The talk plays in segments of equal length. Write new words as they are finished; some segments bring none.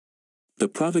The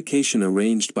provocation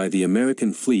arranged by the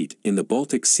American fleet in the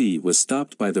Baltic Sea was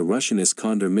stopped by the Russian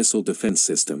Iskander missile defense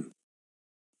system.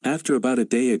 After about a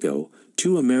day ago,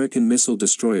 2 American missile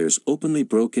destroyers openly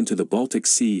broke into the Baltic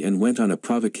Sea and went on a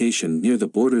provocation near the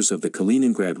borders of the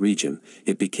Kaliningrad region.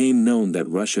 It became known that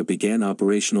Russia began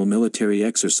operational military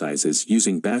exercises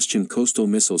using Bastion coastal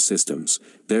missile systems,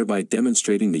 thereby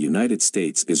demonstrating the United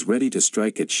States is ready to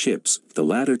strike at ships the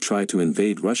latter try to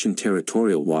invade Russian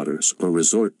territorial waters or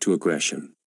resort to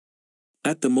aggression.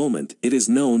 At the moment, it is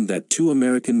known that 2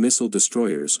 American missile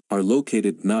destroyers are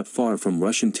located not far from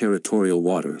Russian territorial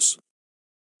waters.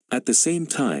 At the same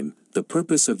time, the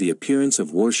purpose of the appearance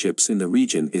of warships in the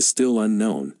region is still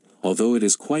unknown, although it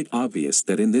is quite obvious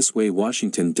that in this way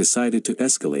Washington decided to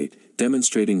escalate,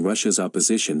 demonstrating Russia's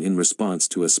opposition in response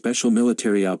to a special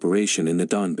military operation in the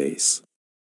Donbass.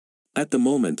 At the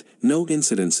moment, no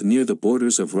incidents near the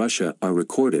borders of Russia are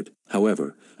recorded.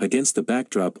 However, against the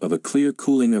backdrop of a clear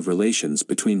cooling of relations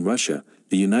between Russia,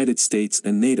 the United States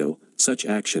and NATO, such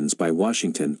actions by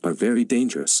Washington are very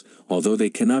dangerous, although they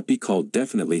cannot be called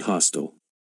definitely hostile.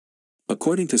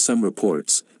 According to some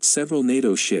reports, several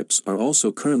NATO ships are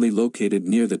also currently located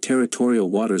near the territorial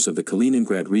waters of the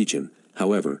Kaliningrad region.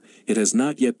 However, it has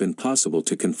not yet been possible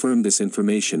to confirm this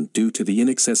information due to the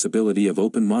inaccessibility of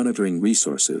open monitoring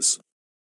resources.